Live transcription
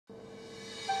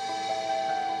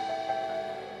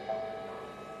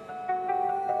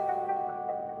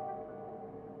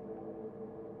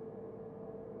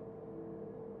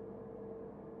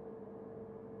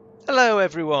Hello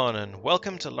everyone and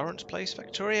welcome to Laurence Plays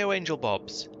Factorio Angel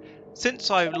Bobs.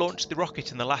 Since I launched the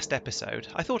rocket in the last episode,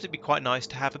 I thought it'd be quite nice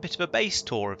to have a bit of a base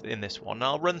tour in this one.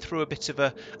 I'll run through a bit of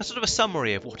a sort of a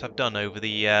summary of what I've done over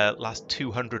the last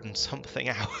 200 and something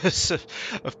hours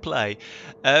of play.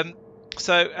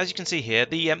 So as you can see here,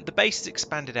 the base has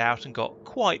expanded out and got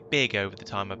quite big over the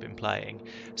time I've been playing.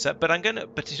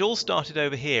 But it all started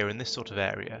over here in this sort of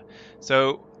area.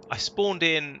 So I spawned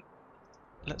in.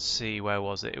 Let's see, where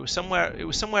was it? It was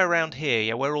somewhere around here,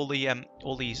 yeah, where all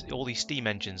these steam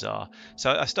engines are.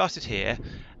 So I started here,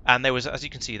 and there was, as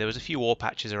you can see, there was a few ore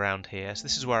patches around here. So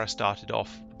this is where I started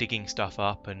off digging stuff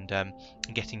up and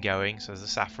getting going. So there's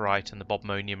the sapphirite and the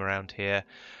bobmonium around here.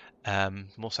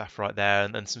 More sapphirite there,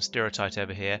 and then some stirotite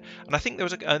over here. And I think there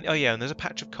was and there's a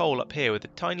patch of coal up here with a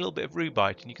tiny little bit of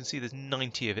rubite, and you can see there's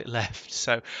 90 of it left.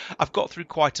 So I've got through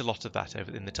quite a lot of that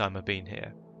in the time I've been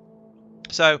here.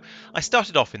 So I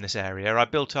started off in this area. I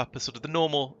built up a sort of the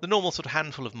normal sort of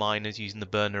handful of miners using the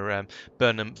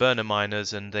burner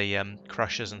miners and the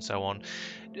crushers and so on,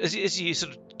 as you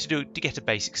sort of to get a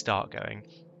basic start going.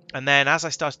 And then as I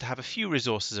started to have a few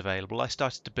resources available, I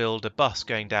started to build a bus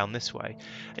going down this way,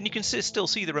 and you can still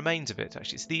see the remains of it.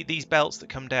 Actually, it's these belts that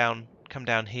come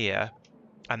down here,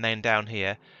 and then down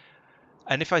here.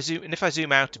 And if I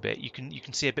zoom out a bit, you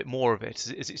can see a bit more of it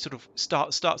as it sort of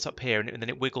starts up here, and then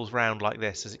it wiggles round like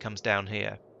this as it comes down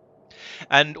here.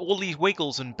 And all these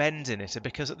wiggles and bends in it are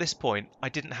because at this point I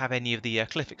didn't have any of the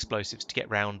cliff explosives to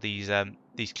get round these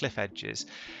cliff edges.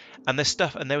 And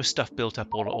there was stuff built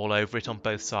up all over it on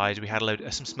both sides. We had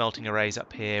some smelting arrays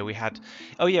up here. We had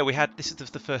this is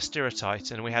the first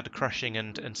stirotite, and we had crushing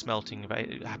and smelting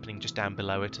happening just down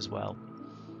below it as well.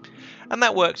 And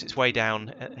that worked its way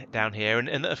down here,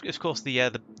 and of course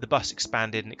the bus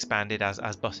expanded and expanded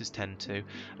as buses tend to. And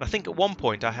I think at one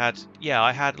point I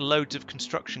had loads of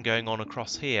construction going on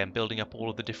across here and building up all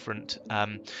of the different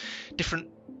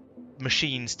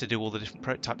machines to do all the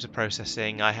different types of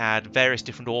processing. I had various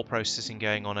different ore processing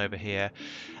going on over here,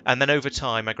 and then over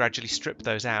time I gradually stripped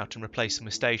those out and replaced them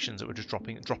with stations that were just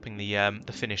dropping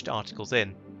the finished articles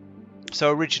in. So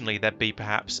originally there'd be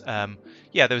perhaps, there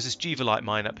was this Juvelite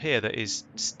mine up here that is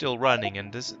still running,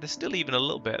 and there's still even a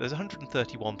little bit. There's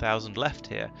 131,000 left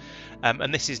here,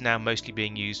 and this is now mostly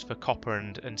being used for copper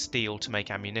and steel to make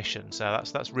ammunition. So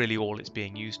that's really all it's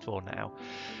being used for now.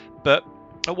 But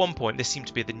at one point this seemed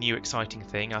to be the new exciting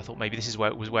thing. I thought maybe this is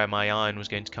where my iron was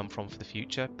going to come from for the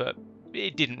future, but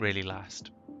it didn't really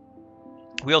last.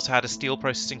 We also had a steel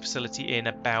processing facility in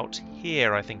about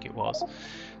here, I think it was.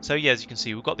 So yeah, as you can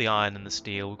see, we've got the iron and the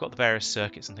steel, we've got the various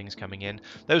circuits and things coming in.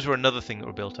 Those were another thing that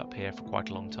were built up here for quite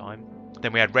a long time.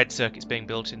 Then we had red circuits being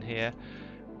built in here.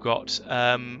 We've got,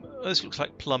 this looks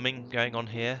like plumbing going on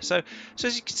here. So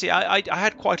as you can see, I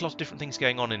had quite a lot of different things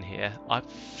going on in here. I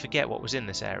forget what was in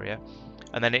this area.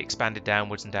 And then it expanded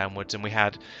downwards and downwards, and we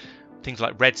had things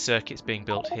like red circuits being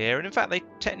built here, and in fact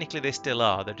they still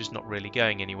are, they're just not really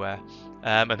going anywhere.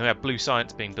 And then we have blue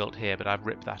science being built here, but I've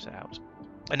ripped that out.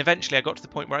 And eventually I got to the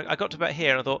point where I got to about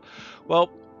here and I thought, well,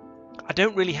 I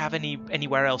don't really have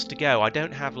anywhere else to go. I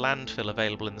don't have landfill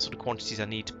available in the sort of quantities I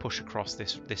need to push across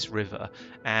this river,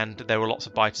 and there were lots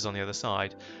of biters on the other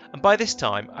side. And by this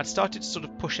time I'd started to sort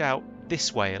of push out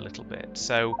this way a little bit.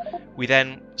 So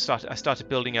I started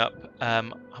building up,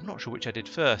 I'm not sure which I did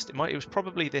first. It was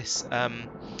probably this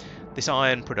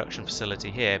iron production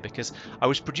facility here, because I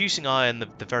was producing iron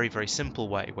the very, very simple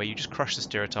way, where you just crush the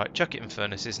stirotite, chuck it in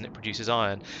furnaces, and it produces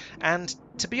iron. And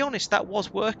to be honest, that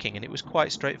was working, and it was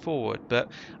quite straightforward,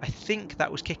 but I think that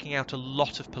was kicking out a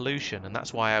lot of pollution, and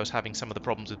that's why I was having some of the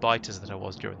problems with biters that I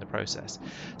was during the process.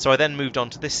 So I then moved on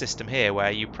to this system here,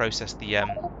 where you process the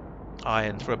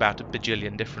iron through about a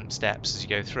bajillion different steps as you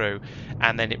go through,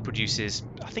 and then it produces,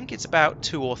 I think it's about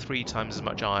 2 or 3 times as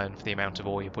much iron for the amount of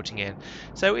ore you're putting in.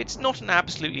 So it's not an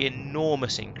absolutely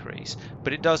enormous increase,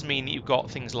 but it does mean that you've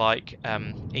got things like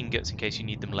ingots in case you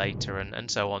need them later, and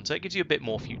so on. So it gives you a bit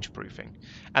more future proofing.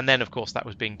 And then of course that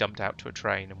was being dumped out to a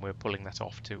train, and we're pulling that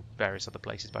off to various other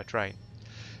places by train.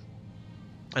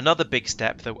 Another big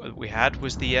step that we had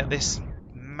was this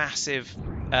massive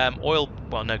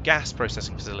gas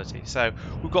processing facility. So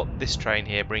we've got this train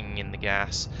here bringing in the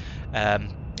gas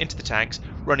into the tanks,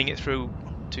 running it through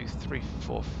 1, 2, 3,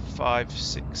 4, 5,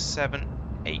 6, 7,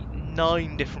 8,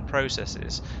 9 different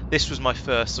processes. This was my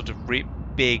first sort of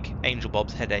big Angel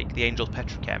Bob's headache, the Angel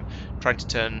Petrochem, trying to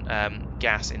turn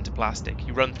gas into plastic.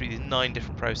 You run through these 9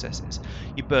 different processes.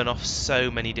 You burn off so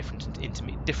many different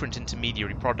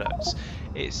intermediary products.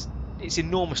 It's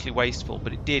enormously wasteful,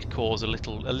 but it did cause a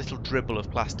little dribble of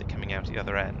plastic coming out at the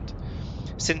other end.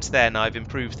 Since then, I've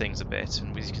improved things a bit,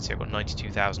 and as you can see, I've got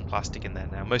 92,000 plastic in there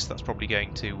now. Most of that's probably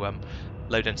going to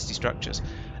low-density structures.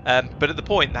 But at the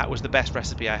point, that was the best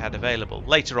recipe I had available.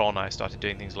 Later on, I started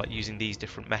doing things like using these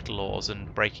different metal ores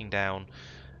and breaking down.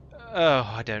 Oh,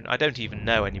 I don't even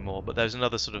know anymore. But there's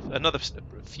another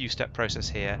few step process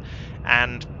here,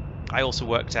 and I also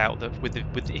worked out that with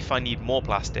if I need more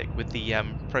plastic with the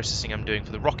processing I'm doing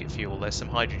for the rocket fuel, there's some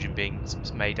hydrogen being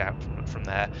made out from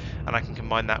there, and I can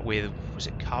combine that with, was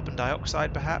it carbon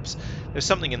dioxide perhaps? There's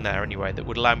something in there anyway that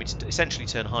would allow me to essentially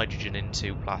turn hydrogen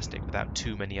into plastic without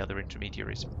too many other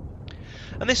intermediaries.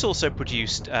 And this also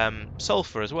produced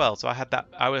sulfur as well. So I had that.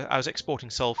 I was exporting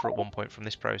sulfur at one point from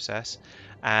this process.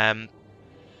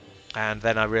 And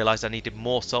then I realized I needed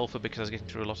more sulfur because I was getting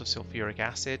through a lot of sulfuric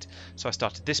acid. So I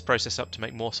started this process up to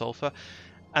make more sulfur.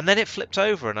 And then it flipped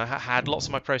over, and I had lots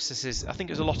of my processes. I think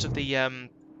it was a lot of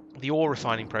the ore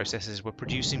refining processes were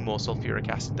producing more sulfuric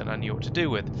acid than I knew what to do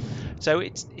with. So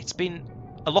it's been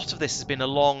a lot of this has been a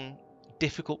long,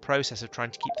 difficult process of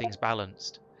trying to keep things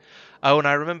balanced. Oh, and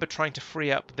I remember trying to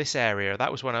free up this area.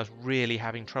 That was when I was really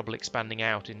having trouble expanding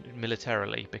out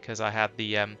militarily, because I had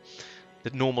the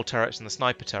normal turrets and the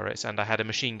sniper turrets, and I had a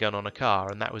machine gun on a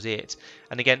car, and that was it.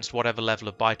 And against whatever level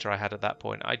of biter I had at that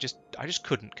point, I just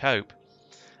couldn't cope.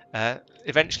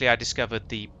 Eventually, I discovered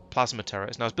the plasma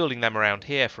turrets, and I was building them around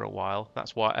here for a while.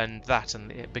 That's why,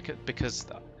 because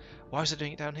why was I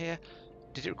doing it down here?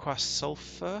 Did it require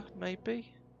sulfur?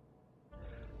 Maybe.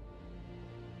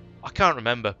 I can't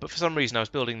remember, but for some reason I was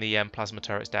building the plasma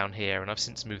turrets down here, and I've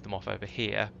since moved them off over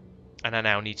here, and I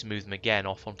now need to move them again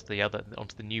off onto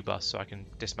the new bus so I can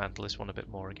dismantle this one a bit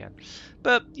more again.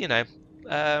 But you know,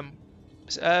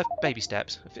 baby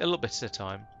steps, a little bit at a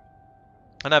time.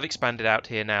 And I've expanded out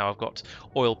here now. I've got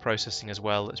oil processing as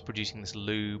well that's producing this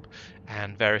lube,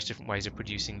 and various different ways of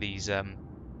producing these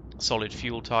solid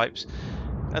fuel types.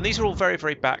 And these are all very,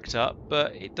 very backed up,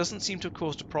 but it doesn't seem to have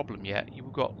caused a problem yet.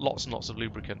 You've got lots and lots of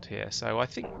lubricant here, so I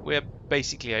think we're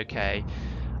basically okay.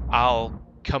 I'll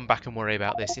come back and worry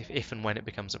about this if and when it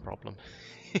becomes a problem.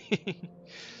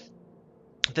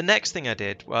 The next thing I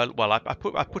did, I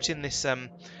put in this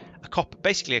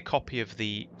basically a copy of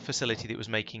the facility that was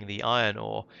making the iron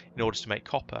ore in order to make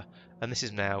copper, and this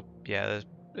is now, yeah, there's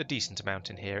a decent amount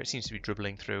in here. It seems to be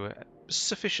dribbling through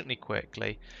sufficiently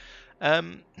quickly.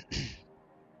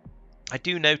 I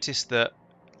do notice that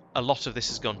a lot of this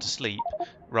has gone to sleep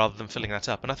rather than filling that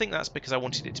up, and I think that's because I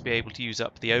wanted it to be able to use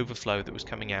up the overflow that was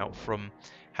coming out from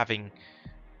having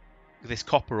this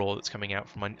copper ore that's coming out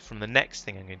from the next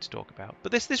thing I'm going to talk about.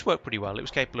 But this worked pretty well. It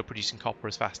was capable of producing copper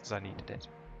as fast as I needed it.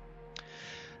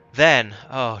 Then,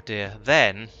 oh dear,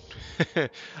 then I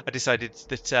decided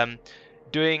that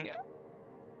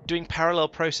doing parallel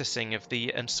processing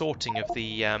and sorting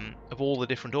of all the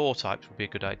different ore types would be a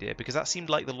good idea, because that seemed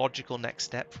like the logical next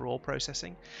step for ore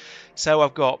processing. So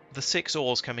I've got the 6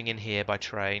 ores coming in here by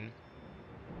train,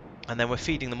 and then we're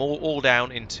feeding them all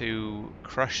down into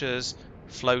crushers,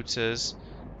 floaters,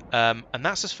 and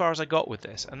that's as far as I got with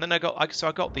this. And then I got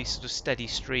this sort of steady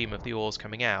stream of the ores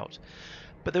coming out,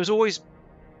 but there's always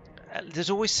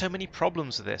so many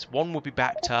problems with this. One would be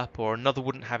backed up, or another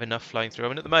wouldn't have enough flowing through. I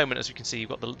mean, at the moment, as you can see, you've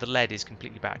got the lead is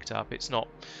completely backed up. It's not.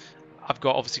 I've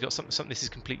obviously got something. This is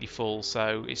completely full,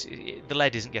 so the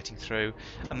lead isn't getting through,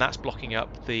 and that's blocking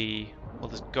up the. Well,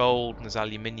 there's gold and there's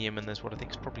aluminium and there's what I think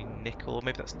is probably nickel, or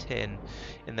maybe that's tin,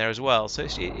 in there as well. So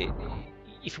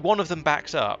if one of them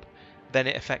backs up, then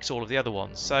it affects all of the other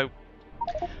ones. So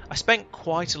I spent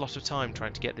quite a lot of time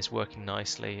trying to get this working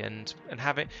nicely, and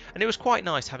it was quite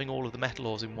nice having all of the metal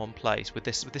ores in one place with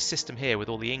this system here with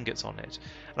all the ingots on it,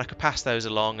 and I could pass those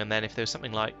along, and then if there was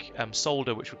something like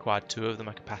solder which required 2 of them,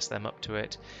 I could pass them up to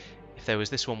it. If there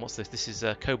was this one, what's this? This is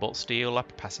cobalt steel. I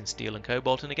could pass in steel and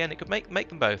cobalt, and again it could make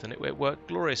them both, and it worked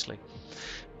gloriously.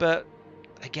 But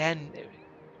again,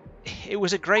 it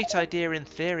was a great idea in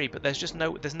theory, but there's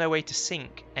no way to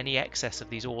sink any excess of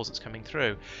these ores that's coming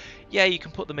through. Yeah, you can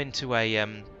put them into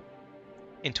a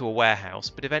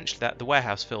warehouse, but eventually the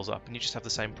warehouse fills up and you just have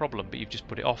the same problem, but you've just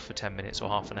put it off for 10 minutes or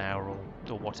half an hour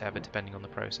or whatever, depending on the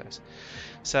process.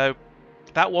 So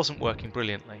that wasn't working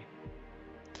brilliantly.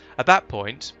 At that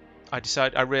point,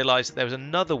 I realized that there was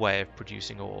another way of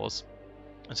producing ores,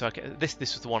 and so this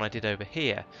was the one I did over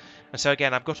here. And so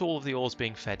again, I've got all of the ores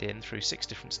being fed in through 6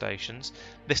 different stations.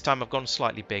 This time I've gone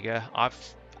slightly bigger.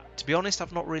 To be honest,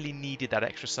 I've not really needed that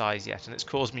extra size yet, and it's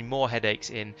caused me more headaches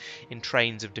in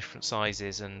trains of different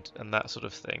sizes and that sort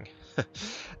of thing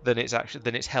than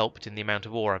it's helped in the amount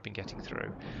of ore I've been getting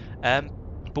through.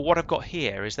 But what I've got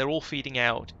here is they're all feeding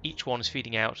out. Each one is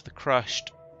feeding out the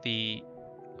crushed, the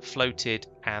floated,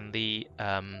 and the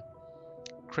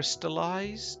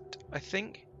crystallized, I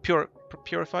think.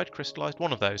 Purified, crystallized,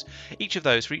 one of those. Each of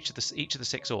those for each of the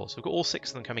 6 ores. So we've got all 6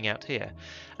 of them coming out here.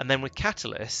 And then with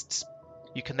catalysts,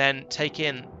 you can then take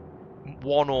in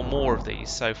one or more of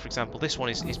these. So for example, this one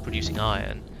is producing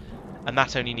iron, and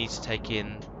that only needs to take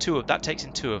in 2 of that takes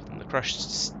in 2 of them, the crushed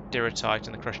stereotyte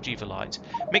and the crushed juvelite.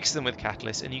 Mix them with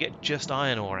catalyst and you get just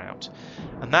iron ore out.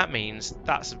 And that means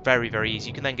that's very, very easy.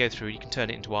 You can then go through, you can turn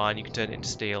it into iron, you can turn it into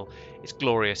steel. It's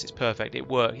glorious, it's perfect, it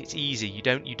works, it's easy. You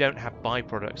don't have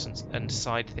byproducts and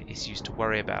side issues to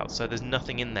worry about. So there's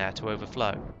nothing in there to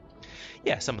overflow.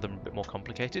 Yeah, some of them are a bit more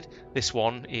complicated. This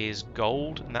one is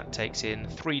gold, and that takes in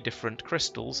 3 different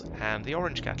crystals and the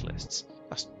orange catalysts.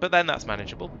 But then that's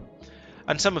manageable.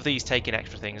 And some of these take in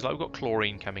extra things, like we've got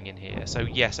chlorine coming in here. So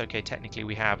yes, okay, technically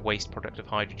we have waste product of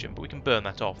hydrogen, but we can burn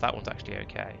that off. That one's actually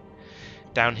okay.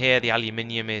 Down here, the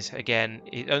aluminium is, again,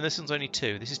 this one's only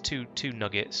 2. This is two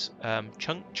nuggets,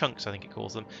 chunks I think it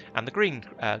calls them, and the green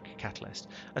catalyst.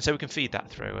 And so we can feed that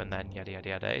through, and then yada yada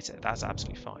yada. That's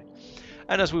absolutely fine.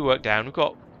 And as we work down, we've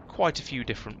got quite a few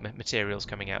different materials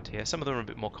coming out here. Some of them are a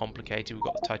bit more complicated. We've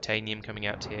got the titanium coming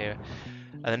out here,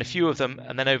 and then a few of them,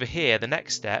 and then over here, the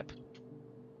next step,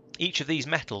 each of these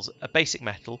metals, a basic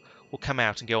metal, will come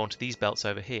out and go onto these belts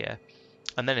over here,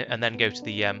 and then go to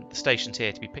the stations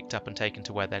here to be picked up and taken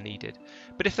to where they're needed.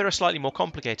 But if they're a slightly more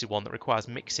complicated one that requires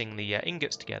mixing the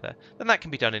ingots together, then that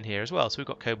can be done in here as well. So we've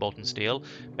got cobalt and steel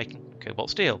making cobalt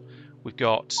steel. We've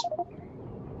got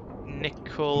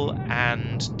nickel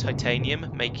and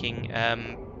titanium making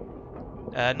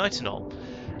nitinol.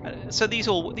 So these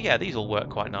all work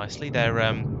quite nicely.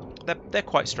 They're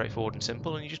quite straightforward and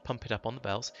simple, and you just pump it up on the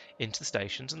belts into the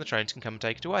stations, and the trains can come and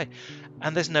take it away.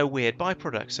 And there's no weird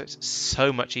byproducts, so it's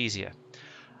so much easier.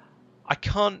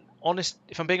 If I'm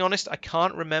being honest, I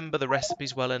can't remember the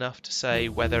recipes well enough to say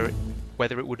whether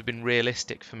it would have been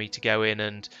realistic for me to go in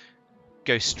and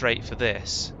go straight for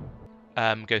this.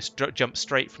 Jump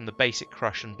straight from the basic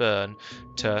crush and burn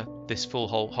to this full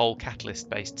whole catalyst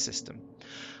based system.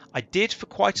 I did for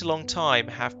quite a long time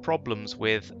have problems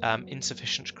with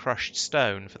insufficient crushed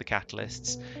stone for the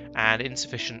catalysts,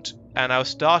 and I was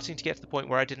starting to get to the point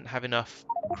where I didn't have enough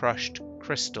crushed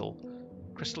crystal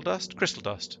dust.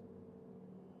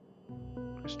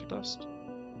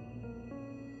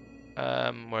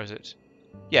 Where is it?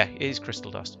 Yeah, it is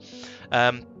crystal dust,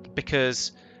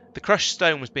 because the crushed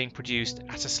stone was being produced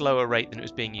at a slower rate than it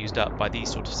was being used up by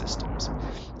these sort of systems.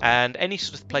 And any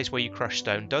sort of place where you crush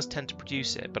stone does tend to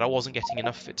produce it, but I wasn't getting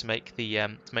enough of it to make the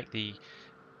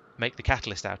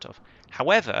catalyst out of.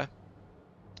 However,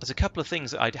 there's a couple of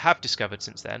things that I have discovered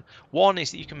since then. One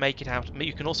is that you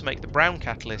can also make the brown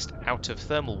catalyst out of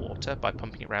thermal water by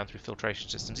pumping it around through filtration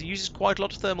systems. It uses quite a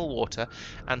lot of thermal water,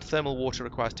 and thermal water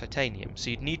requires titanium, so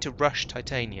you'd need to rush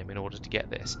titanium in order to get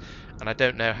this. And I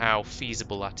don't know how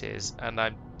feasible that is, and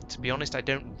to be honest, I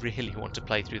don't really want to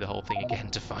play through the whole thing again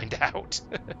to find out.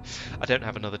 I don't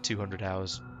have another 200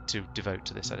 hours to devote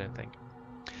to this, I don't think.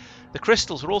 The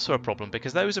crystals are also a problem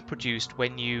because those are produced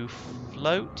when you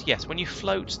float. Yes, when you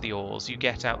float the ores, you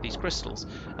get out these crystals,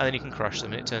 and then you can crush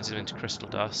them, and it turns them into crystal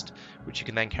dust, which you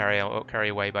can then carry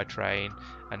away by train,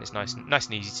 and it's nice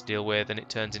and easy to deal with, and it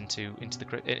turns into and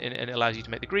it allows you to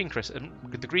make the green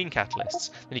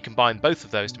catalysts. Then you combine both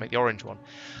of those to make the orange one.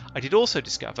 I did also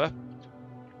discover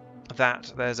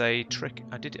that there's a trick.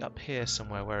 I did it up here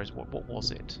somewhere. What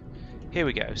was it? Here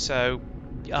we go. So.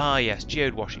 Yes,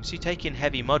 geode washing. So you take in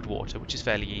heavy mud water, which is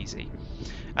fairly easy,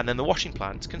 and then the washing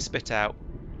plant can spit out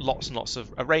lots and lots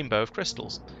of a rainbow of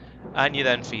crystals, and you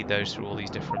then feed those through all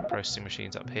these different processing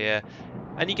machines up here,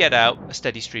 and you get out a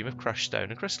steady stream of crushed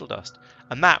stone and crystal dust,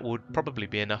 and that would probably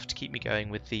be enough to keep me going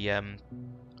with the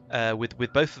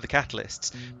with both of the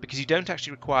catalysts, because you don't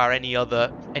actually require any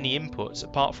inputs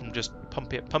apart from just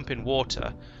pump in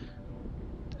water.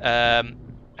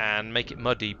 And make it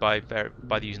muddy by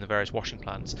using the various washing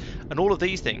plants, and all of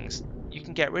these things you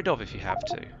can get rid of if you have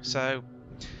to.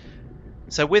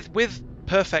 So with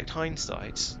perfect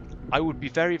hindsight, I would be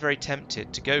very, very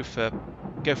tempted to go for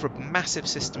a massive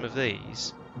system of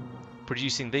these,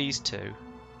 producing these two,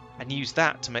 and use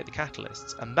that to make the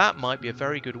catalysts, and that might be a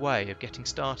very good way of getting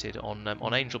started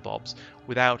on Angel Bobs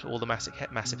without all the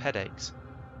massive headaches.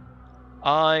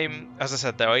 As I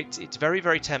said though, it's very,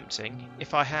 very tempting.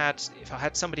 If I had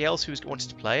somebody else who wanted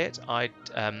to play it, I'd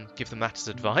give them that as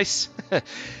advice.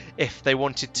 If they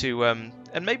wanted to,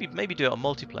 and maybe do it on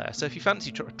multiplayer. So if you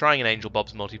fancy trying an Angel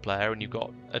Bob's multiplayer and you've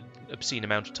got an obscene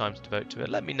amount of time to devote to it,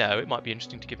 let me know. It might be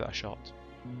interesting to give that a shot.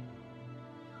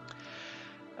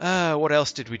 What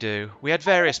else did we do? We had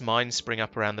various mines spring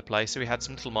up around the place. So we had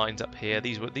some little mines up here.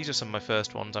 These are some of my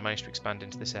first ones. I managed to expand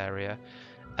into this area.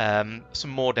 Some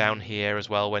more down here as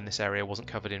well when this area wasn't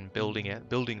covered in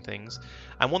building things.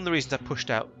 And one of the reasons I pushed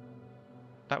out,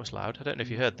 that was loud, I don't know if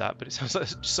you heard that, but it sounds like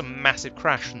just some massive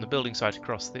crash from the building site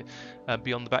across the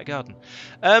beyond the back garden.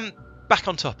 Back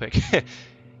on topic.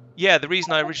 Yeah, the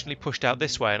reason I originally pushed out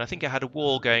this way, and I think I had a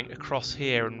wall going across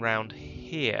here and round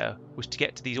here, was to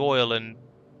get to these oil and...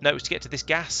 No, it was to get to this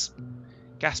gas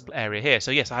area here.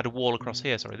 So yes, I had a wall across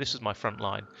here. Sorry, this was my front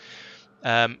line.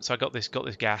 So I got this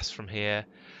gas from here,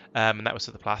 and that was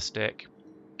to the plastic.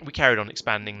 We carried on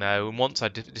expanding though, and once I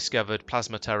discovered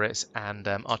plasma turrets and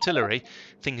artillery,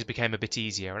 things became a bit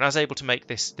easier, and I was able to make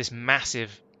this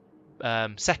massive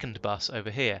second bus over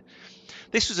here.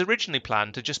 This was originally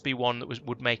planned to just be one that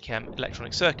would make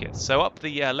electronic circuits. So up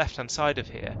the left-hand side of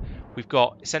here, we've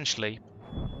got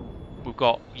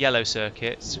yellow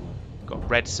circuits, we've got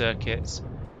red circuits,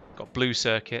 got blue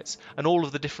circuits, and all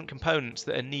of the different components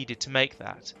that are needed to make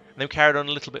that. And then we carried on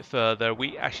a little bit further.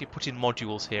 We actually put in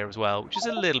modules here as well, which is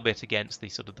a little bit against the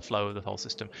sort of the flow of the whole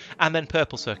system. And then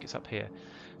purple circuits up here.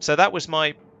 So that was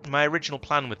my original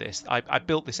plan with this. I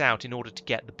built this out in order to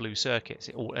get the blue circuits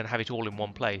and have it all in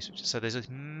one place. So there's a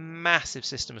massive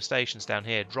system of stations down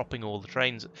here, dropping all the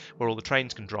trains where all the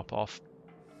trains can drop off,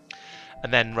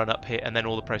 and then run up here, and then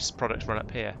all the processed products run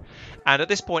up here. And at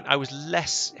this point, I was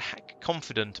less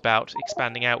confident about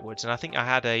expanding outwards, and I think I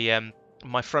had a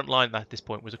my front line at this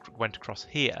point went across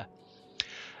here.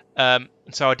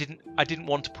 So I didn't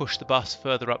want to push the bus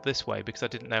further up this way because I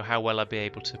didn't know how well I'd be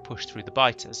able to push through the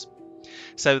biters.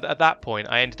 So at that point,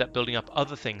 I ended up building up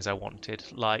other things I wanted,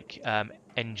 like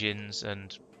engines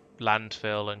and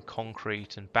landfill and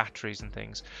concrete and batteries and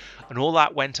things, and all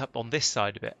that went up on this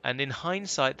side of it. And in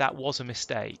hindsight, that was a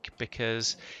mistake,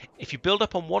 because if you build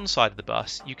up on one side of the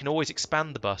bus, you can always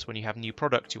expand the bus when you have new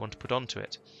products you want to put onto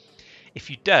it.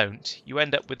 If you don't, you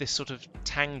end up with this sort of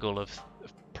tangle of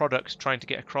products trying to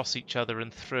get across each other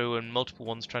and through, and multiple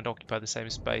ones trying to occupy the same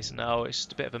space, and it's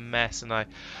just a bit of a mess. And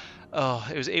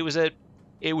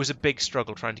it was a big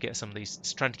struggle trying to get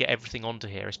everything onto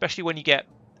here, especially when you get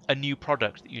a new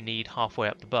product that you need halfway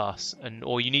up the bus,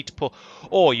 or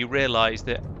you realise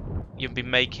that you've been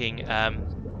making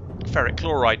ferric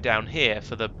chloride down here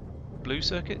for the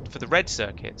red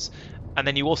circuits, and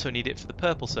then you also need it for the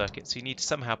purple circuits. So you need to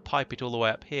somehow pipe it all the way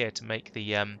up here to make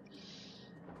the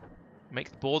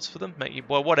boards for them.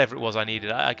 Whatever it was I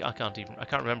needed. I can't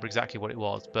remember exactly what it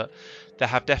was, but there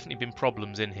have definitely been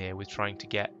problems in here with trying to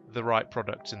get the right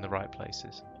products in the right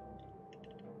places.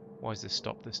 Why has this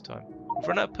stopped this time? We've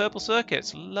run out of purple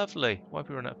circuits. Lovely. Why have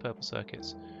we run out of purple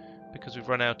circuits? Because we've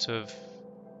run out of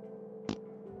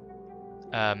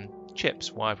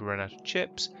chips. Why have we run out of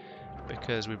chips?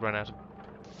 Because we've run out of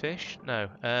fish. No.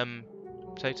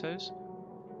 Potatoes.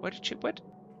 Where did chips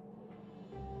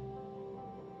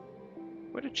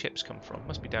come from?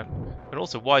 Must be down. And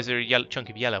also, why is there a chunk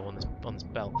of yellow on this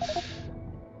bell?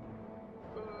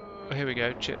 Here we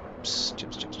go. Chips.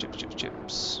 Run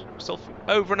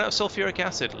out of sulfuric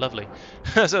acid. Lovely.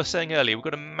 As I was saying earlier, we've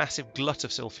got a massive glut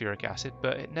of sulfuric acid,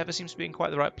 but it never seems to be in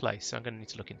quite the right place, so I'm going to need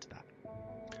to look into that.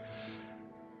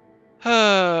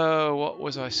 Oh, what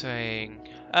was I saying?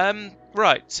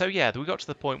 Right, so yeah, we got to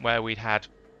the point where we'd had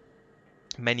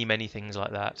many things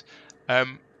like that.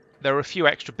 There were a few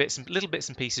extra little bits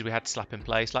and pieces we had to slap in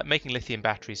place, like making lithium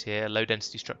batteries here, low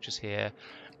density structures here,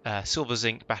 silver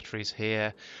zinc batteries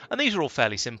here, and these are all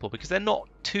fairly simple because they're not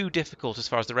too difficult as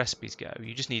far as the recipes go.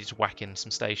 You just needed to whack in some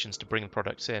stations to bring the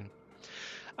products in.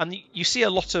 And you see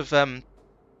a lot of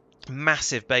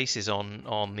massive bases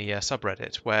on the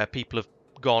subreddit where people have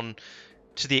gone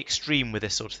to the extreme with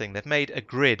this sort of thing. They've made a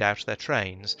grid out of their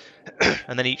trains,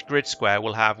 and then each grid square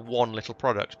will have one little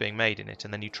product being made in it,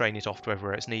 and then you train it off to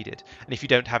everywhere it's needed. And if you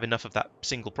don't have enough of that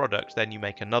single product, then you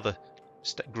make another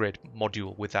grid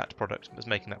module with that product that's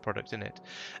making that product in it.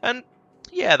 And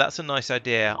yeah, that's a nice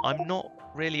idea. I'm not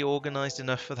really organised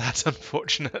enough for that,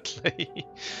 unfortunately.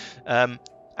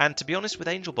 And to be honest, with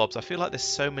Angel Bobs, I feel like there's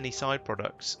so many side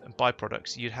products and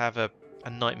byproducts, you'd have a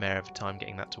nightmare of a time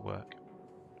getting that to work.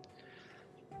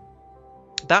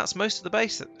 That's most of the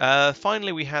base.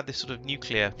 Finally, we had this sort of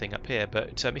nuclear thing up here,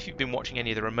 but if you've been watching any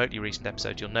of the remotely recent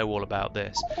episodes, you'll know all about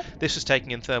this. This was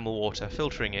taking in thermal water,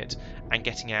 filtering it, and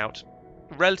getting out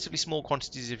relatively small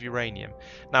quantities of uranium.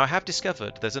 Now, I have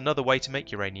discovered there's another way to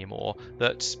make uranium ore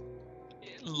that's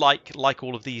like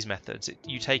all of these methods.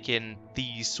 You take in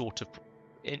these sort of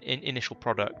initial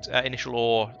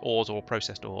ores or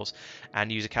processed ores,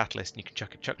 and use a catalyst, and you can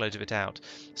chuck loads of it out.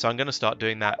 So I'm going to start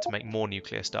doing that to make more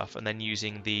nuclear stuff, and then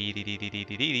using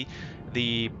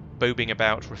the bobbing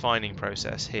about refining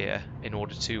process here in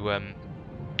order to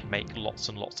make lots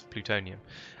and lots of plutonium.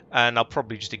 And I'll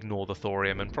probably just ignore the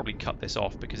thorium and probably cut this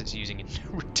off because it's using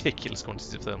ridiculous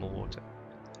quantities of thermal water.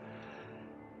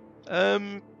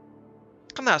 And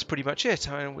that's pretty much it.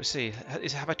 I mean, we'll see.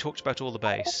 Have I talked about all the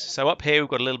base? So up here we've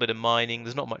got a little bit of mining.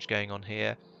 There's not much going on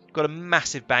here. Got a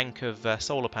massive bank of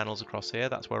solar panels across here.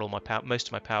 That's where all my most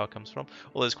of my power comes from.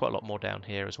 Although there's quite a lot more down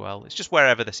here as well. It's just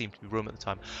wherever there seems to be room at the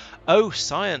time. Oh,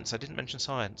 science! I didn't mention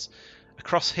science.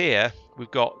 Across here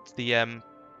we've got the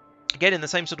again in the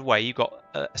same sort of way. You've got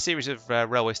a series of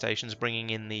railway stations bringing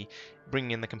in the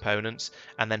components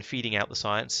and then feeding out the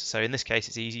science. So in this case,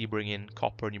 it's easy. You bring in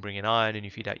copper and you bring in iron and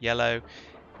you feed out yellow.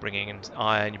 Bringing in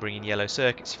iron, you bring in yellow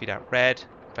circuits, you feed out red.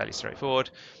 Fairly straightforward.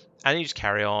 And you just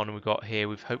carry on, and we've got here,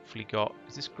 we've hopefully got,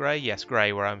 is this grey? Yes,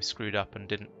 grey, where I'm screwed up and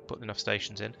didn't put enough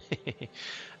stations in.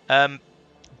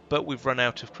 But we've run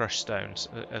out of crushed stones,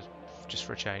 just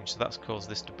for a change, so that's caused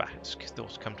this to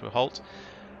come to a halt.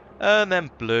 And then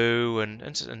blue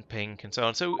and pink and so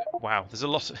on. So, wow, there's a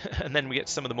lot. And then we get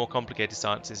to some of the more complicated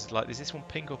sciences, like, is this one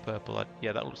pink or purple?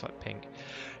 Yeah, that looks like pink.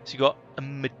 So you've got a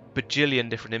bajillion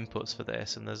different inputs for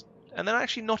this, and then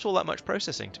actually not all that much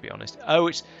processing, to be honest. Oh,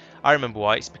 I remember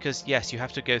why. It's because, yes, you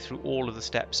have to go through all of the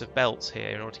steps of belts here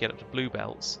in order to get up to blue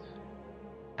belts.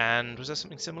 And was there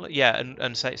something similar? Yeah,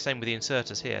 and same with the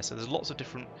inserters here. So there's lots of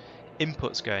different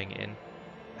inputs going in.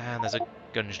 And there's a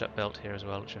gunged up belt here as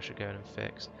well, which I should go in and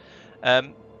fix.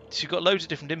 So you've got loads of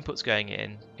different inputs going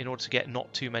in order to get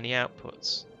not too many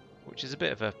outputs, which is a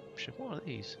bit of a... What are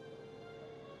these?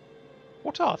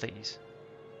 What are these?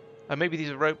 Oh, maybe these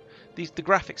are the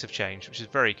graphics have changed, which is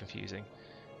very confusing.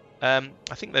 I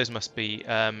think those must be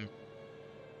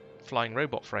flying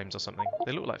robot frames or something.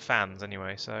 They look like fans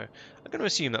anyway, so I'm going to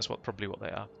assume that's probably what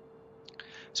they are.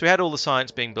 So we had all the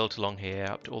science being built along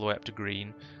here, all the way up to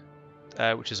green,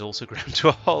 which has also ground to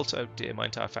a halt. Oh dear, my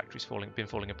entire factory's been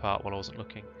falling apart while I wasn't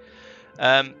looking.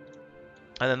 And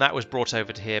then that was brought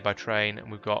over to here by train,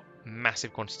 and we've got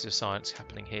massive quantities of science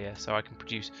happening here. So I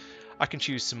can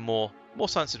choose some more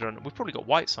science to run. We've probably got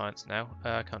white science now.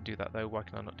 I can't do that though. Why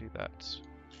can I not do that?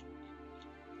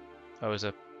 Oh,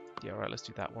 yeah, alright, let's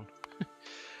do that one.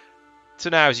 So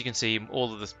now, as you can see,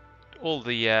 all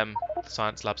the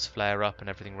science labs flare up and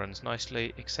everything runs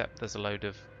nicely, except there's a load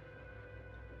of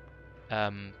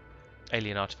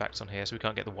alien artifacts on here, so we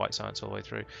can't get the white science all the way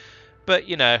through. But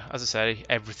you know, as I say,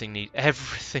 everything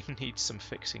needs some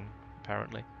fixing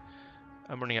apparently.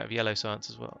 I'm running out of yellow science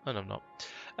as well. Oh, no, I'm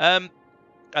not.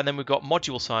 And then we've got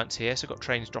module science here, so we've got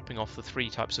trains dropping off the 3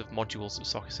 types of modules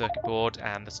of circuit board,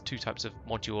 and there's 2 types of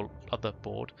module other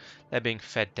board. They're being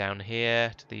fed down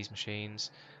here to these machines.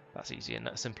 That's easy and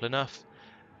that's simple enough.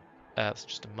 That's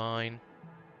just a mine.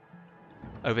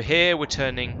 Over here we're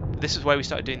turning, this is where we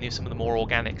started doing some of the more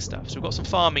organic stuff. So we've got some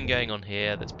farming going on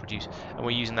here that's produced, and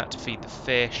we're using that to feed the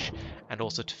fish and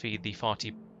also to feed the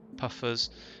farty puffers,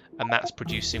 and that's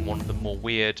producing one of the more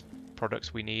weird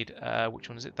products we need. Which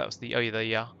one is it? That was the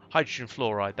hydrogen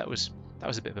fluoride. That was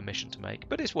a bit of a mission to make,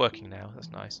 but it's working now.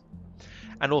 That's nice.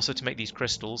 And also to make these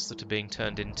crystals that are being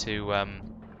turned into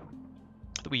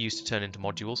that we use to turn into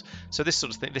modules. So this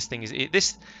sort of thing,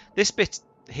 this bit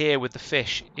here with the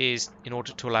fish is in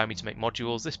order to allow me to make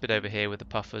modules. This bit over here with the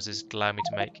puffers is to allow me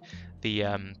to make the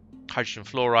hydrogen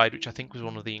fluoride, which I think was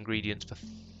one of the ingredients for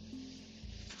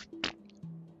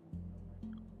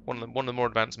one of the more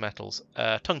advanced metals,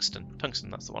 tungsten.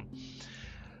 That's the one.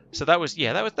 So that was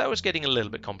getting a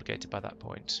little bit complicated by that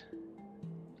point.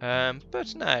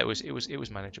 But no, it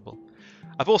was manageable.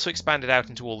 I've also expanded out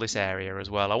into all this area as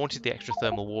well. I wanted the extra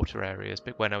thermal water areas,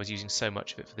 but when I was using so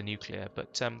much of it for the nuclear,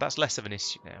 but that's less of an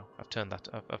issue now.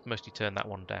 I've mostly turned that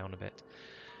one down a bit.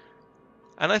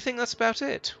 And I think that's about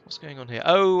it. What's going on here?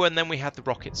 Oh, and then we had the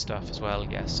rocket stuff as well,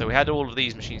 yes. So we had all of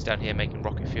these machines down here making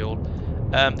rocket fuel.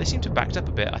 They seem to have backed up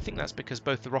a bit. I think that's because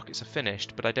both the rockets are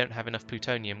finished, but I don't have enough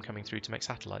plutonium coming through to make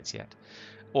satellites yet.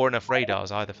 Or enough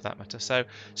radars either, for that matter. So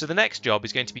the next job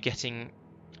is going to be getting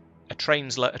a train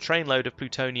load of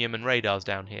plutonium and radars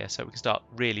down here, so we can start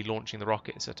really launching the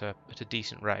rockets at a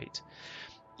decent rate.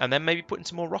 And then maybe putting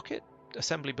some more rocket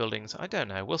assembly buildings. I don't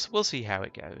know. We'll see how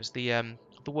it goes.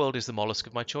 The world is the mollusk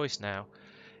of my choice now.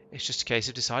 It's just a case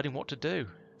of deciding what to do.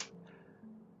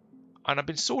 And I've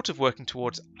been sort of working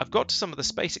towards... I've got to some of the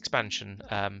space expansion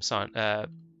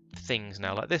things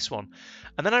now, like this one.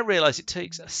 And then I realised it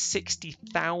takes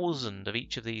 60,000 of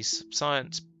each of these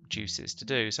science juices to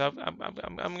do. So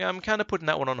I'm kind of putting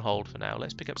that one on hold for now.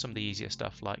 Let's pick up some of the easier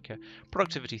stuff, like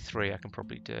productivity 3 I can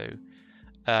probably do.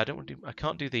 I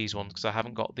can't do these ones because I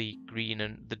haven't got the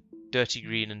dirty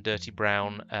green and dirty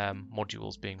brown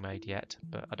modules being made yet,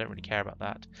 but I don't really care about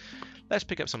that. Let's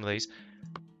pick up some of these.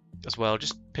 as well.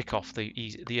 Just pick off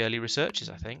the early researchers,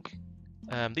 I think.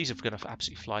 These are going to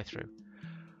absolutely fly through.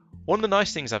 One of the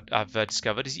nice things I've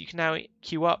discovered is you can now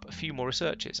queue up a few more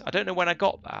researches. I don't know when I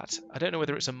got that. I don't know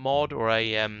whether it's a mod or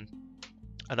an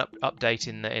update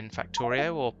in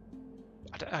Factorio, or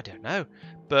I don't know.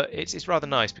 But it's rather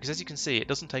nice because, as you can see, it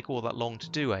doesn't take all that long to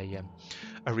do a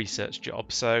research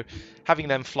job. So having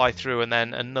them fly through and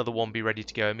then another one be ready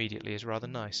to go immediately is rather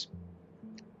nice.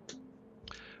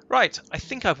 Right, I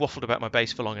think I've waffled about my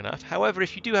base for long enough. However,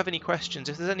 if you do have any questions,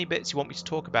 if there's any bits you want me to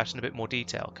talk about in a bit more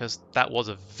detail, because that was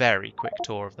a very quick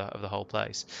tour of the whole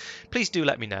place, please do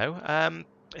let me know.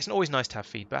 It's always nice to have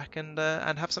feedback and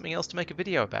have something else to make a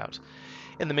video about.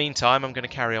 In the meantime, I'm going to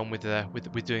carry on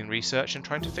with doing research and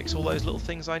trying to fix all those little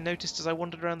things I noticed as I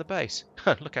wandered around the base.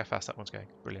 Look how fast that one's going.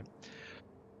 Brilliant.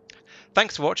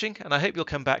 Thanks for watching, and I hope you'll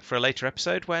come back for a later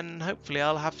episode when hopefully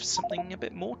I'll have something a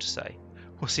bit more to say.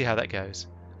 We'll see how that goes,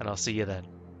 and I'll see you then.